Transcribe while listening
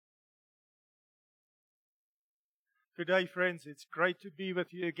Good day, friends. It's great to be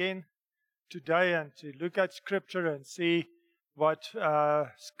with you again today and to look at Scripture and see what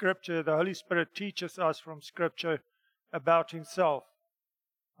Scripture, the Holy Spirit teaches us from Scripture about Himself.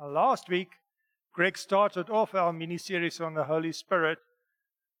 Last week, Greg started off our mini-series on the Holy Spirit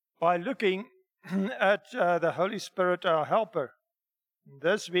by looking at the Holy Spirit, our helper.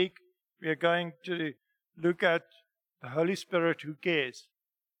 This week, we are going to look at the Holy Spirit who cares.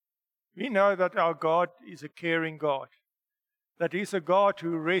 We know that our God is a caring God, that He's a God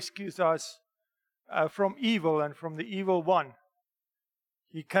who rescues us from evil and from the evil one.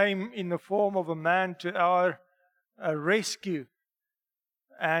 He came in the form of a man to our rescue,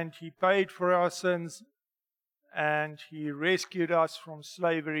 and He paid for our sins, and He rescued us from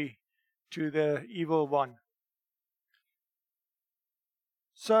slavery to the evil one.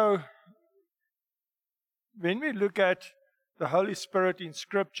 So, when we look at the Holy Spirit in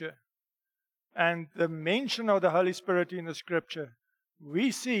Scripture, and the mention of the Holy Spirit in the Scripture,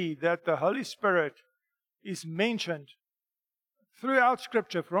 we see that the Holy Spirit is mentioned throughout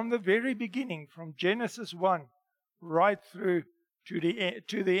Scripture from the very beginning, from Genesis 1 right through to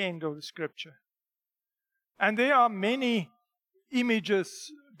the end of the Scripture. And there are many images,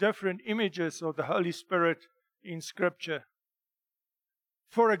 different images of the Holy Spirit in Scripture.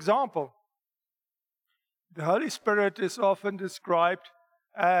 For example, the Holy Spirit is often described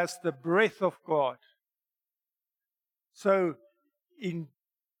as the breath of God. So, in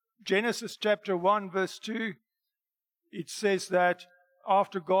Genesis chapter 1 verse 2, it says that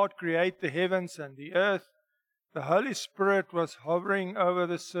after God created the heavens and the earth, the Holy Spirit was hovering over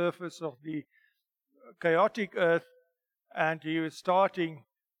the surface of the chaotic earth, and He was starting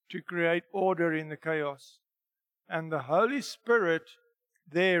to create order in the chaos. And the Holy Spirit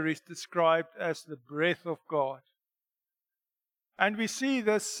there is described as the breath of God. And we see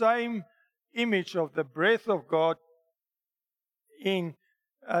the same image of the breath of God in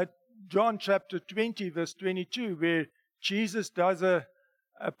John chapter 20, verse 22, where Jesus does a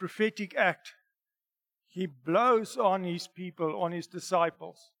prophetic act. He blows on His people, on His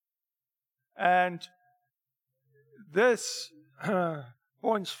disciples. And this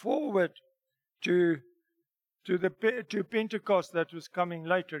points forward to Pentecost that was coming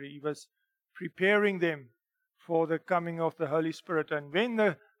later. He was preparing them for the coming of the Holy Spirit. And when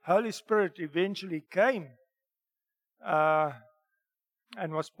the Holy Spirit eventually came and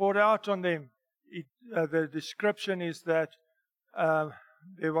was poured out on them, the description is that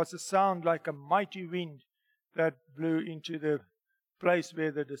there was a sound like a mighty wind that blew into the place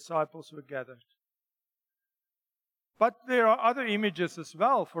where the disciples were gathered. But there are other images as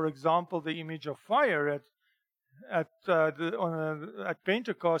well. For example, the image of fire at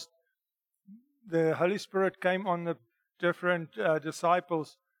Pentecost. The Holy Spirit came on the different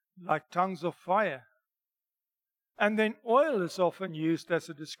disciples like tongues of fire. And then oil is often used as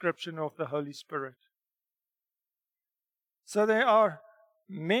a description of the Holy Spirit. So there are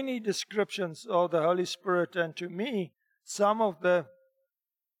many descriptions of the Holy Spirit, and to me, some of the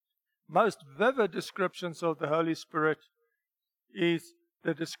most vivid descriptions of the Holy Spirit is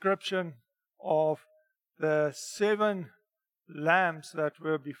the description of the 7 lambs that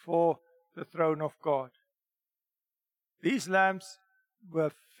were before the throne of God. These lamps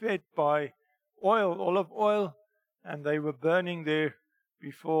were fed by oil, olive oil, and they were burning there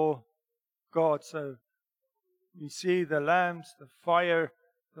before God. So we see the lamps, the fire,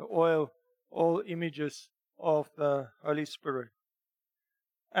 the oil, all images of the Holy Spirit.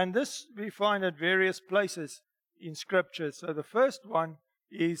 And this we find at various places in Scripture. So the first one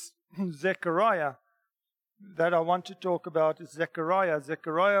is Zechariah that I want to talk about is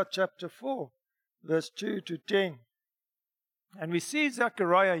Zechariah chapter 4, verse 2 to 10. And we see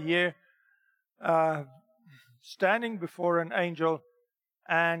Zechariah here standing before an angel,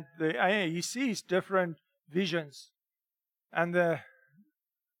 and he sees different visions. And the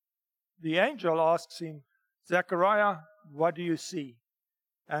angel asks him, Zechariah, what do you see?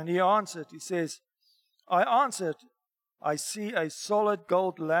 And he answered, he says, I answered, I see a solid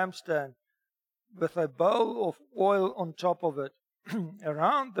gold lampstand with a bowl of oil on top of it.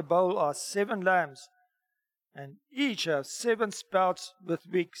 Around the bowl are 7 lamps, and each has 7 spouts with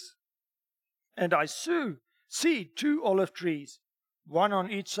wicks. And I see 2 olive trees, one on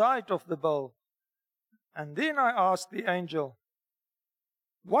each side of the bowl. And then I asked the angel,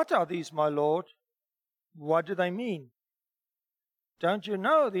 what are these, my Lord? What do they mean? Don't you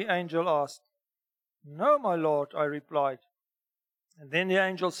know? The angel asked. No, my Lord, I replied. And then the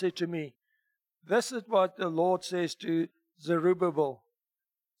angel said to me, this is what the Lord says to Zerubbabel.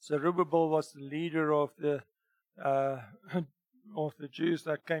 Zerubbabel was the leader of the Jews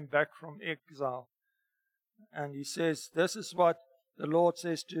that came back from exile. And he says, this is what the Lord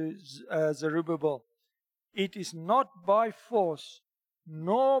says to Zerubbabel. It is not by force,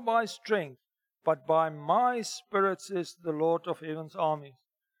 nor by strength, but by my Spirit, says the Lord of heaven's armies.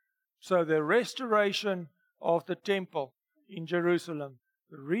 So the restoration of the temple in Jerusalem,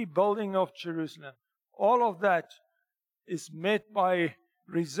 the rebuilding of Jerusalem, all of that is met by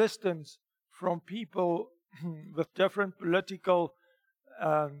resistance from people with different political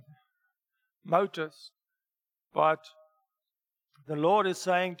motives. But the Lord is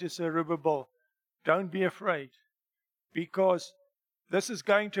saying to Zerubbabel, don't be afraid, because this is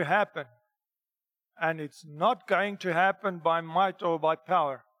going to happen. And it's not going to happen by might or by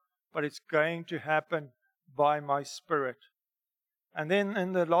power, but it's going to happen by my Spirit. And then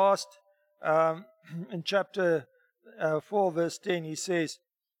in the last, in chapter 4, verse 10, he says,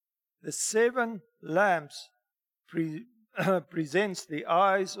 the 7 lamps presents the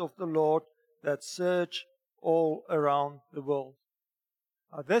eyes of the Lord that search all around the world.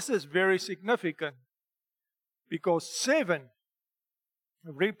 Now, this is very significant, because 7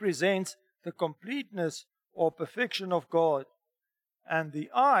 represents the completeness or perfection of God, and the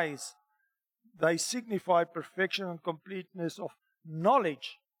eyes, they signify perfection and completeness of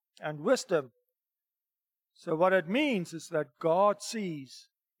knowledge and wisdom. So what it means is that God sees.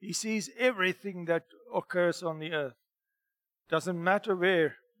 He sees everything that occurs on the earth. Doesn't matter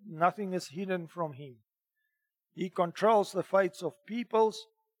where, nothing is hidden from Him. He controls the fates of peoples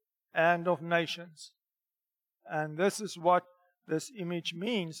and of nations. And this is what this image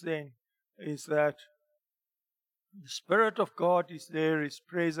means then, is that the Spirit of God is there, is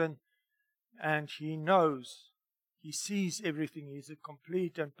present, and He knows. He sees everything. He's a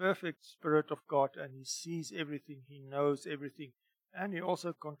complete and perfect Spirit of God, and He sees everything. He knows everything, and He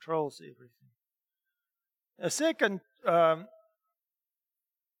also controls everything. A second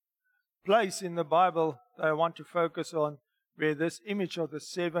place in the Bible that I want to focus on, where this image of the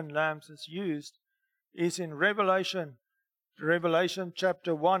 7 lamps is used, is in Revelation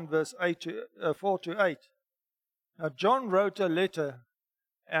chapter 1, verse 4 to 8. Now, John wrote a letter,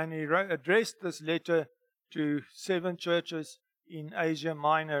 and he addressed this letter to 7 churches in Asia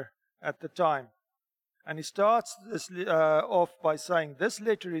Minor at the time. And he starts this off by saying, this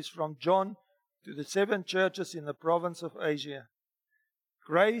letter is from John to the 7 churches in the province of Asia.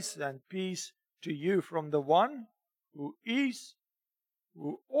 Grace and peace to you from the one who is,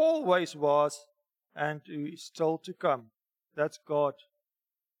 who always was, and who is still to come. That's God,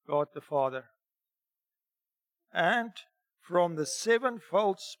 God the Father. And from the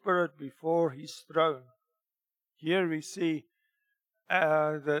 7-fold Spirit before His throne. Here we see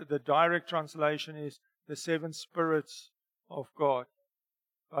the direct translation is the 7 spirits of God.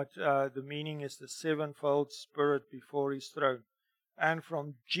 But the meaning is the 7-fold Spirit before His throne. And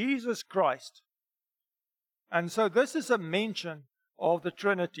from Jesus Christ. And so this is a mention of the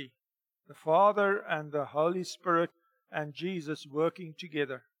Trinity. The Father and the Holy Spirit and Jesus working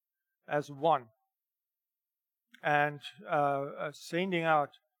together as one. And sending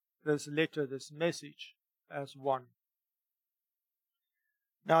out this letter, this message as one.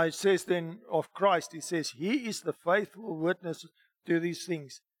 Now it says then of Christ, it says, He is the faithful witness to these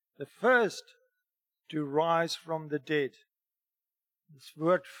things, the first to rise from the dead. This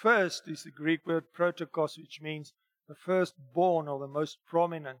word first is the Greek word protokos, which means the firstborn or the most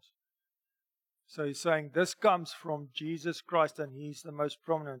prominent. So he's saying this comes from Jesus Christ, and He's the most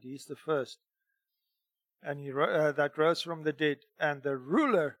prominent. He's the first. And He that rose from the dead, and the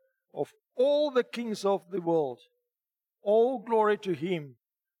ruler of all the kings of the world. All glory to Him.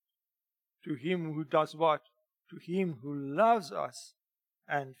 To Him who does what? To Him who loves us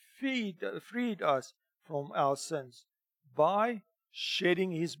and freed us from our sins by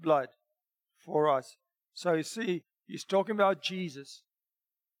shedding His blood for us. So you see, he's talking about Jesus.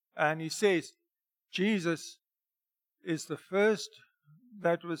 And he says, Jesus is the first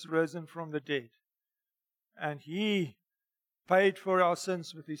that was risen from the dead. And He paid for our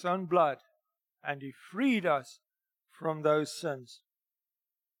sins with His own blood. And He freed us from those sins.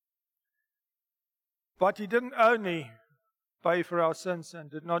 But He didn't only pay for our sins and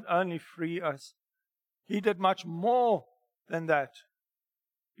did not only free us. He did much more than that.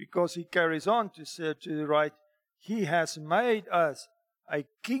 Because He carries on to say to the right, He has made us a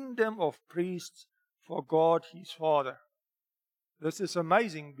kingdom of priests for God His Father. This is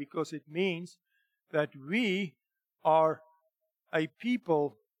amazing because it means that we are a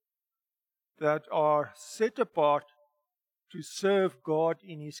people that are set apart to serve God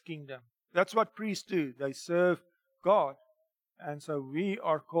in His kingdom. That's what priests do. They serve God. And so we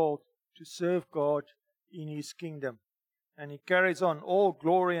are called to serve God in His kingdom. And he carries on, all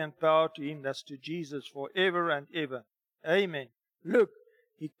glory and power to him, that's to Jesus, forever and ever. Amen. Look,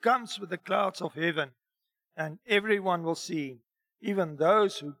 he comes with the clouds of heaven, and everyone will see him, even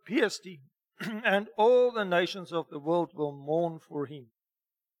those who pierced him, and all the nations of the world will mourn for him.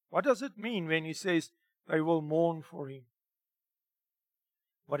 What does it mean when he says they will mourn for him?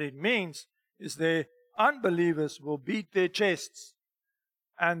 What it means is the unbelievers will beat their chests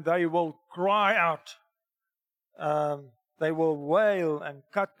and they will cry out. They will wail and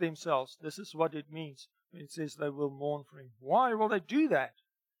cut themselves. This is what it means when it says they will mourn for him. Why will they do that?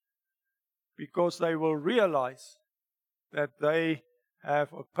 Because they will realize that they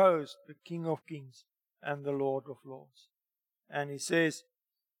have opposed the King of Kings and the Lord of Lords. And he says,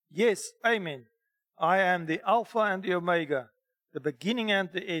 yes, amen. I am the Alpha and the Omega, the beginning and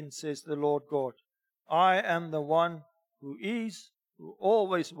the end, says the Lord God. I am the one who is, who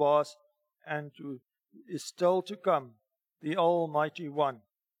always was, and who is still to come, the Almighty One.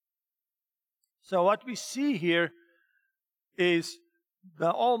 So what we see here is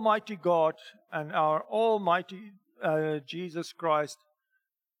the Almighty God and our Almighty Jesus Christ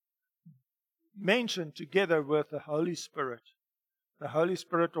mentioned together with the Holy Spirit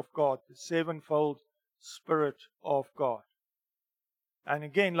of God, the sevenfold Spirit of God. And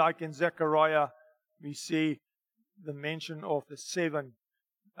again, like in Zechariah, we see the mention of the seven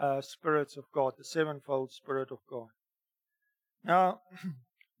spirits of God, the sevenfold Spirit of God. Now,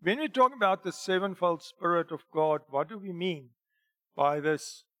 when we talk about the sevenfold Spirit of God, what do we mean by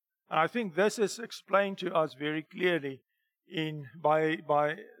this? And I think this is explained to us very clearly by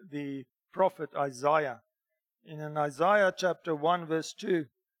the prophet Isaiah. In Isaiah chapter 1 verse 2,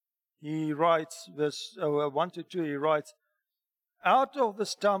 he writes, verse 1 to 2, he writes, out of the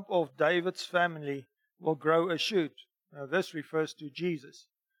stump of David's family will grow a shoot. Now this refers to Jesus.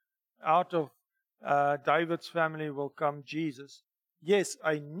 Out of David's family will come Jesus. Yes,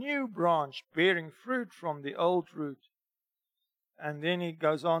 a new branch bearing fruit from the old root. And then he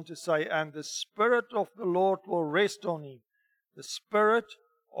goes on to say, and the Spirit of the Lord will rest on him, the Spirit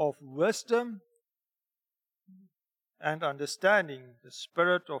of wisdom and understanding, the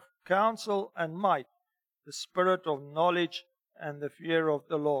Spirit of counsel and might, the Spirit of knowledge and the fear of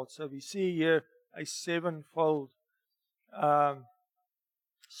the Lord. So we see here a sevenfold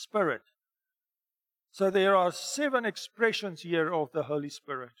Spirit. So there are 7 expressions here of the Holy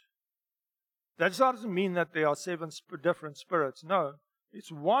Spirit. That doesn't mean that there are 7 different spirits. No,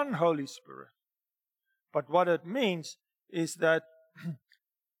 it's one Holy Spirit. But what it means is that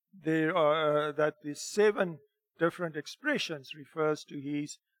that the 7 different expressions refers to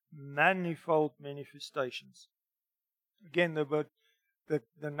his manifold manifestations. Again, the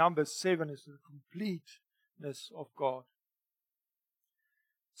number 7 is the completeness of God.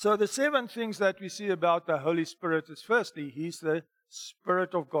 So the 7 things that we see about the Holy Spirit is, firstly, he's the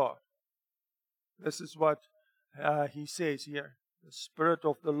Spirit of God. This is what he says here, the Spirit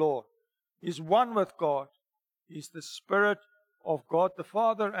of the Lord. He's one with God. He's the Spirit of God the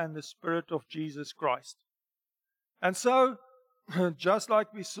Father and the Spirit of Jesus Christ. And so, just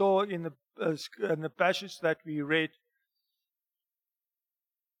like we saw in the passage that we read,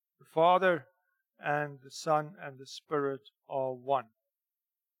 the Father and the Son and the Spirit are one.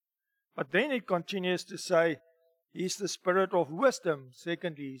 But then it continues to say, he's the Spirit of wisdom.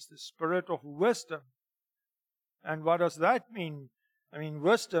 Secondly, he's the Spirit of wisdom. And what does that mean? I mean,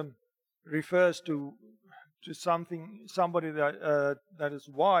 wisdom refers to somebody that is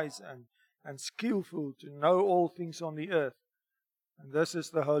wise and skillful to know all things on the earth. And this is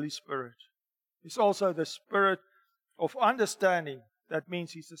the Holy Spirit. He's also the Spirit of understanding. That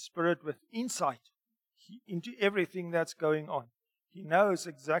means he's a Spirit with insight into everything that's going on. He knows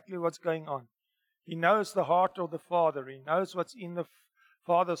exactly what's going on. He knows the heart of the Father. He knows what's in the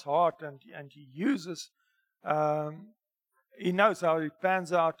Father's heart, and he uses, he knows how it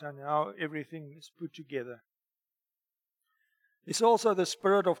pans out and how everything is put together. He's also the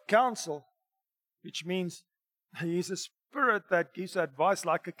Spirit of counsel, which means he's a Spirit that gives advice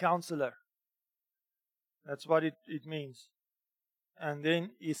like a counselor. That's what it means. And then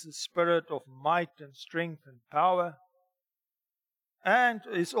he's the Spirit of might and strength and power. And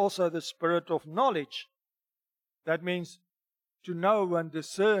is also the Spirit of knowledge. That means to know and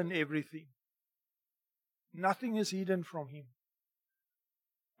discern everything. Nothing is hidden from him.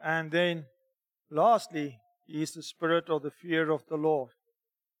 And then, lastly, he is the Spirit of the fear of the Lord.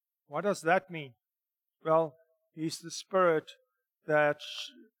 What does that mean? Well, he's the Spirit that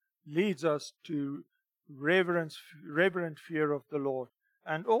leads us to reverent fear of the Lord.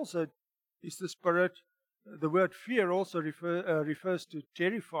 And also, is the Spirit. The word fear also refers to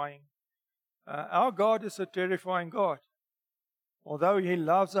terrifying. Our God is a terrifying God. Although He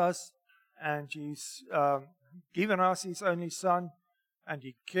loves us and He's given us His only Son and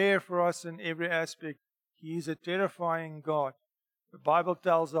He cares for us in every aspect, He is a terrifying God. The Bible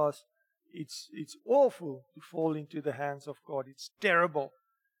tells us it's awful to fall into the hands of God. It's terrible,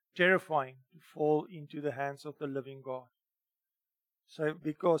 terrifying to fall into the hands of the living God. So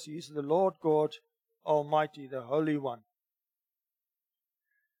because He is the Lord God Almighty, the Holy One.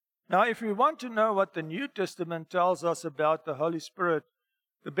 Now, if we want to know what the New Testament tells us about the Holy Spirit,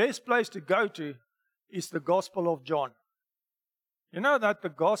 the best place to go to is the Gospel of John. You know that the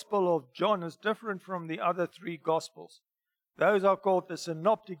Gospel of John is different from the other three Gospels. Those are called the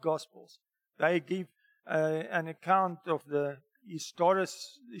Synoptic Gospels. They give an account of the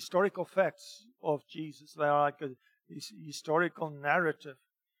historical facts of Jesus. They are like a historical narrative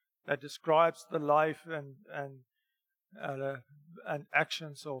that describes the life and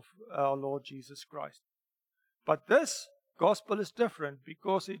actions of our Lord Jesus Christ. But this gospel is different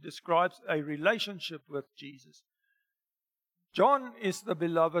because it describes a relationship with Jesus. John is the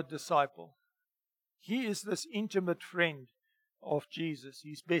beloved disciple. He is this intimate friend of Jesus,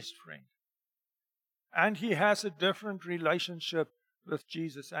 his best friend. And he has a different relationship with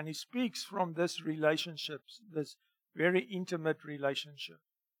Jesus. And he speaks from this relationship, this very intimate relationship.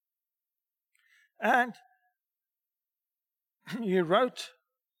 And he wrote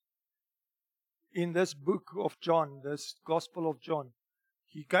in this book of John, this Gospel of John,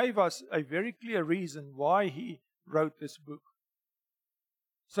 he gave us a very clear reason why he wrote this book.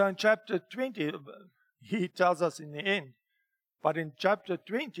 So in chapter 20, he tells us in the end, but in chapter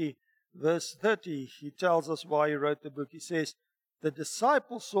 20, verse 30, he tells us why he wrote the book. He says, the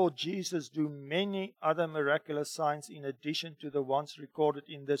disciples saw Jesus do many other miraculous signs in addition to the ones recorded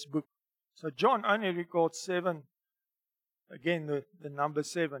in this book. So John only records 7. Again, the number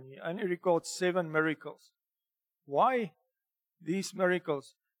 7. He only records 7 miracles. Why these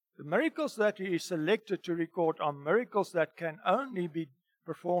miracles? The miracles that he is selected to record are miracles that can only be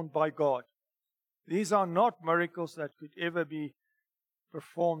performed by God. These are not miracles that could ever be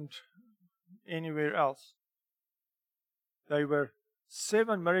performed anywhere else. They were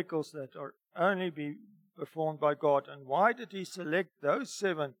 7 miracles that are only be performed by God. And why did he select those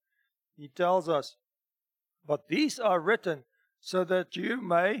 7? He tells us, but these are written so that you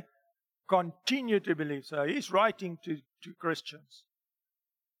may continue to believe. So he's writing to Christians.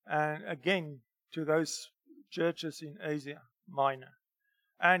 And again, to those churches in Asia Minor.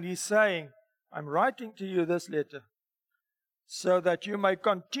 And he's saying, I'm writing to you this letter so that you may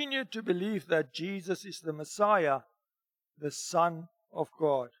continue to believe that Jesus is the Messiah, the Son of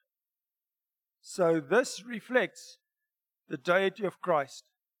God. So this reflects the deity of Christ,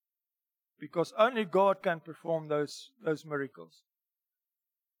 because only God can perform those miracles.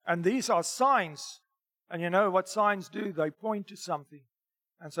 And these are signs. And you know what signs do? They point to something.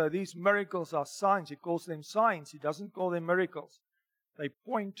 And so these miracles are signs. He calls them signs. He doesn't call them miracles. They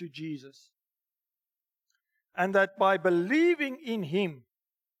point to Jesus. And that by believing in Him,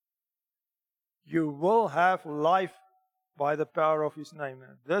 you will have life by the power of His name.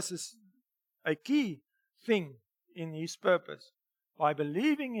 And this is a key thing in His purpose. By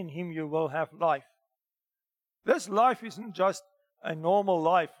believing in Him, you will have life. This life isn't just a normal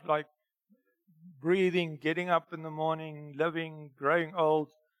life, like breathing, getting up in the morning, living, growing old,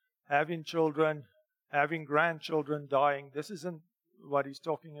 having children, having grandchildren, dying. This isn't what he's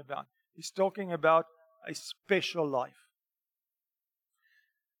talking about. He's talking about a special life.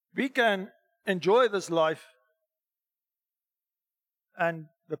 We can enjoy this life and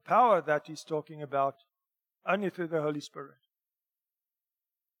the power that he's talking about only through the Holy Spirit.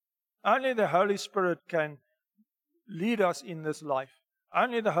 Only the Holy Spirit can lead us in this life.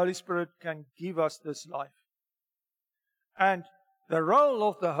 Only the Holy Spirit can give us this life. And the role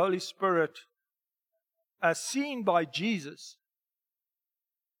of the Holy Spirit, as seen by Jesus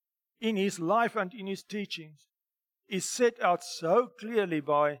in His life and in His teachings, is set out so clearly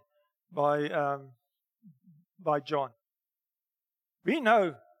by John. We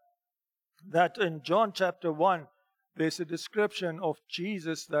know that in John chapter 1, there's a description of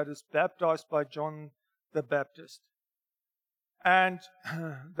Jesus that is baptized by John the Baptist. And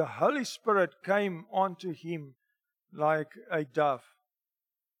the Holy Spirit came onto him like a dove.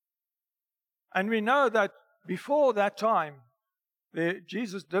 And we know that before that time,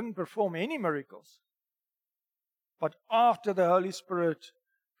 Jesus didn't perform any miracles. But after the Holy Spirit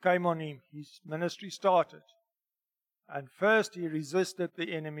came on him, his ministry started. And first he resisted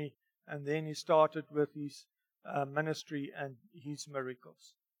the enemy, and then he started with his ministry and his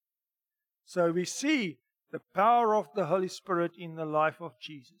miracles. So we see the power of the Holy Spirit in the life of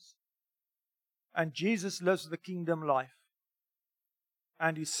Jesus. And Jesus lives the kingdom life.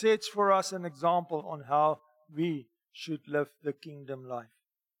 And He sets for us an example on how we should live the kingdom life.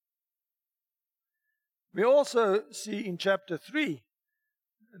 We also see in chapter 3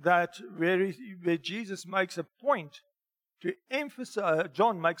 that where Jesus makes a point to emphasize,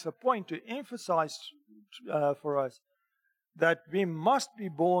 John makes a point to emphasize for us that we must be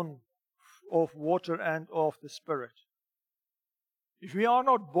born of water and of the Spirit. If we are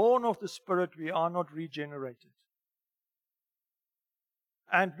not born of the Spirit, we are not regenerated.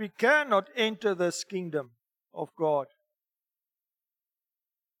 And we cannot enter this kingdom of God.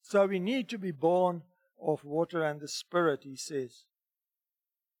 So we need to be born of water and the Spirit, he says.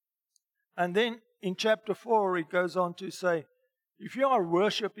 And then in chapter 4, it goes on to say, if you are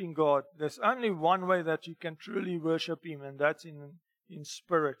worshipping God, there's only one way that you can truly worship Him, and that's in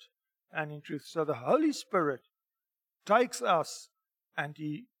spirit and in truth. So the Holy Spirit takes us and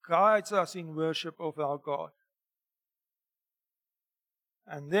He guides us in worship of our God.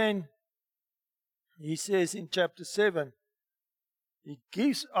 And then He says in chapter 7, He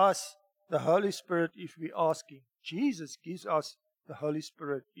gives us the Holy Spirit if we ask Him. Jesus gives us the Holy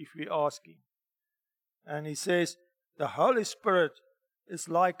Spirit if we ask Him. And He says, the Holy Spirit is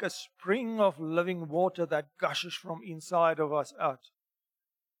like a spring of living water that gushes from inside of us out.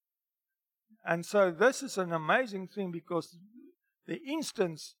 And so this is an amazing thing, because the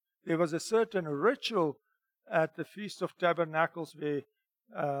instance, there was a certain ritual at the Feast of Tabernacles where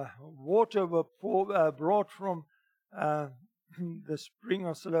water were brought from the spring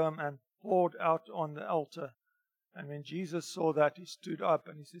of Siloam and poured out on the altar. And when Jesus saw that, He stood up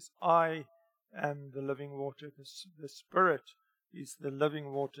and He says, I am the living water. The Spirit is the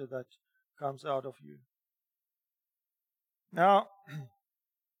living water that comes out of you. Now,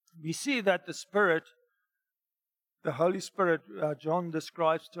 we see that the Spirit, the Holy Spirit, John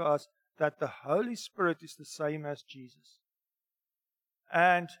describes to us that the Holy Spirit is the same as Jesus.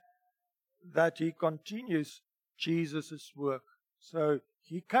 And that He continues Jesus' work. So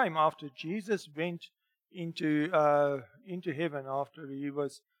He came after Jesus went into heaven, after He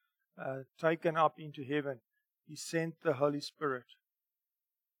was taken up into heaven. He sent the Holy Spirit.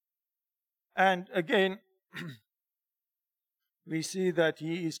 And again, we see that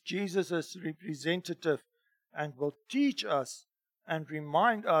He is Jesus' representative and will teach us and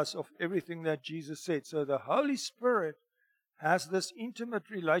remind us of everything that Jesus said. So the Holy Spirit has this intimate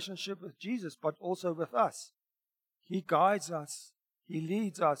relationship with Jesus, but also with us. He guides us. He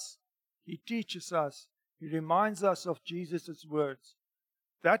leads us. He teaches us. He reminds us of Jesus' words.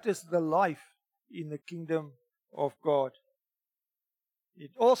 That is the life in the kingdom of God. It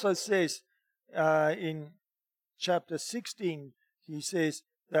also says in chapter 16, he says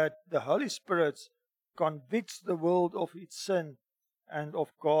that the Holy Spirit convicts the world of its sin and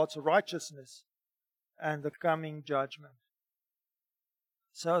of God's righteousness and the coming judgment.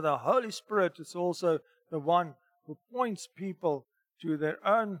 So the Holy Spirit is also the one who points people to their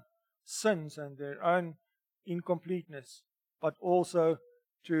own sins and their own incompleteness, but also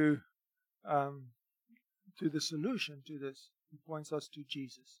to the solution to this. He points us to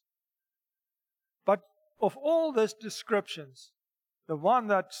Jesus. But of all these descriptions, the one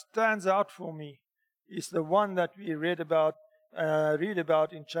that stands out for me is the one that we read about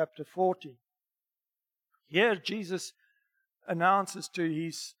in chapter 40. Here Jesus announces to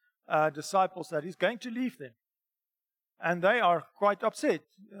His disciples that He's going to leave them. And they are quite upset,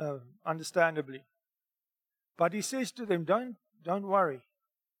 understandably. But He says to them, don't worry.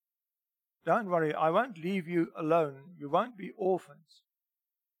 Don't worry, I won't leave you alone. You won't be orphans.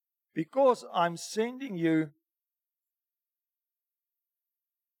 Because I'm sending you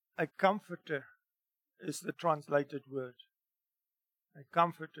a comforter, is the translated word. A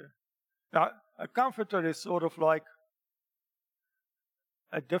comforter. Now, a comforter is sort of like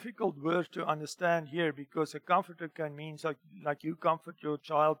a difficult word to understand here, because a comforter can mean like you comfort your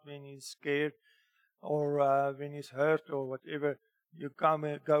child when he's scared or when he's hurt or whatever. You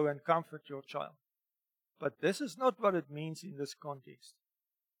go and comfort your child. But this is not what it means in this context.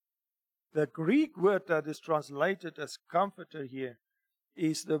 The Greek word that is translated as comforter here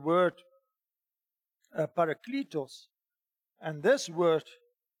is the word parakletos. And this word,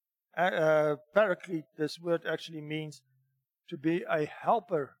 paraklete, this word actually means to be a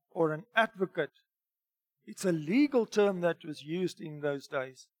helper or an advocate. It's a legal term that was used in those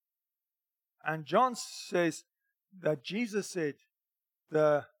days. And John says that Jesus said,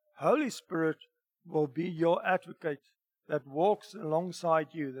 the Holy Spirit will be your advocate that walks alongside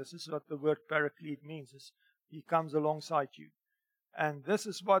you. This is what the word paraclete means. He comes alongside you. And this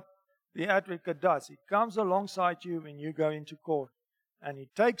is what the advocate does. He comes alongside you when you go into court. And he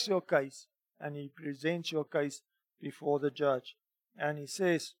takes your case and he presents your case before the judge. And he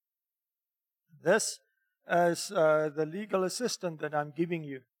says, this is the legal assistant that I'm giving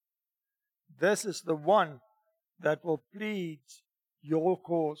you. This is the one that will plead your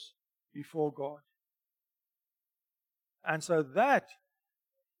cause before God. And so that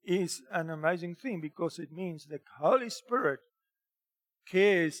is an amazing thing, because it means the Holy Spirit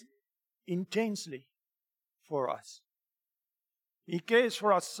cares intensely for us. He cares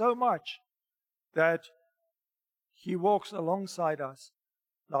for us so much that He walks alongside us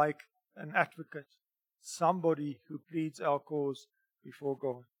like an advocate, somebody who pleads our cause before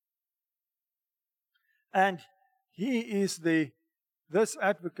God. And He is this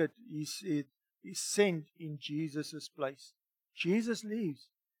advocate is sent in Jesus' place. Jesus leaves,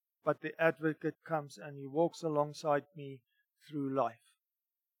 but the advocate comes and He walks alongside me through life.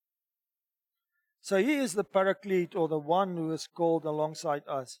 So He is the Paraclete, or the one who is called alongside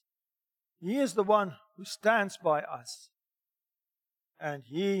us. He is the one who stands by us, and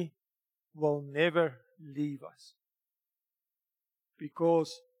He will never leave us.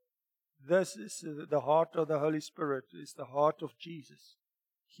 Because this is the heart of the Holy Spirit, is the heart of Jesus.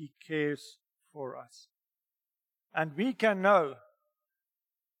 He cares for us. And we can know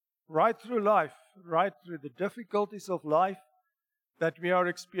right through life, right through the difficulties of life that we are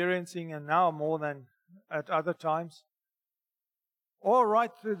experiencing, and now more than at other times, or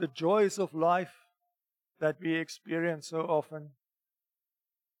right through the joys of life that we experience so often,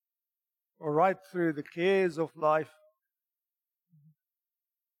 or right through the cares of life,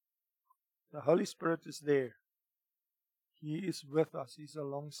 the Holy Spirit is there. He is with us. He's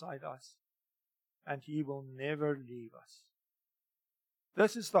alongside us. And He will never leave us.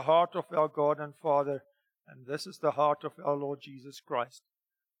 This is the heart of our God and Father. And this is the heart of our Lord Jesus Christ.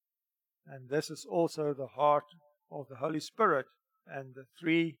 And this is also the heart of the Holy Spirit. And the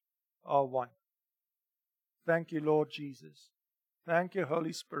three are one. Thank you, Lord Jesus. Thank you,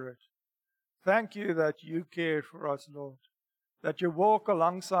 Holy Spirit. Thank you that you care for us, Lord. That you walk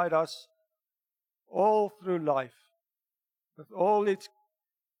alongside us all through life, with all its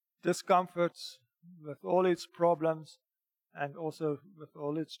discomforts, with all its problems, and also with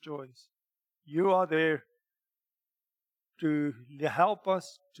all its joys. You are there to help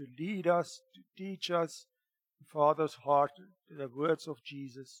us, to lead us, to teach us the Father's heart, the words of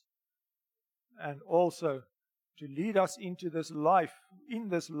Jesus, and also to lead us into this life in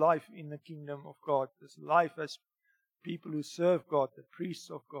the kingdom of God, this life as people who serve God, the priests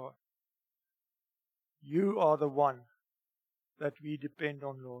of God. You are the one that we depend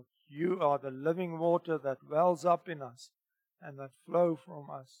on, Lord. You are the living water that wells up in us and that flow from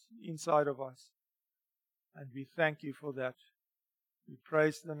us, inside of us. And we thank you for that. We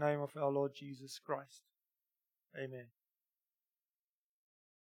praise the name of our Lord Jesus Christ. Amen.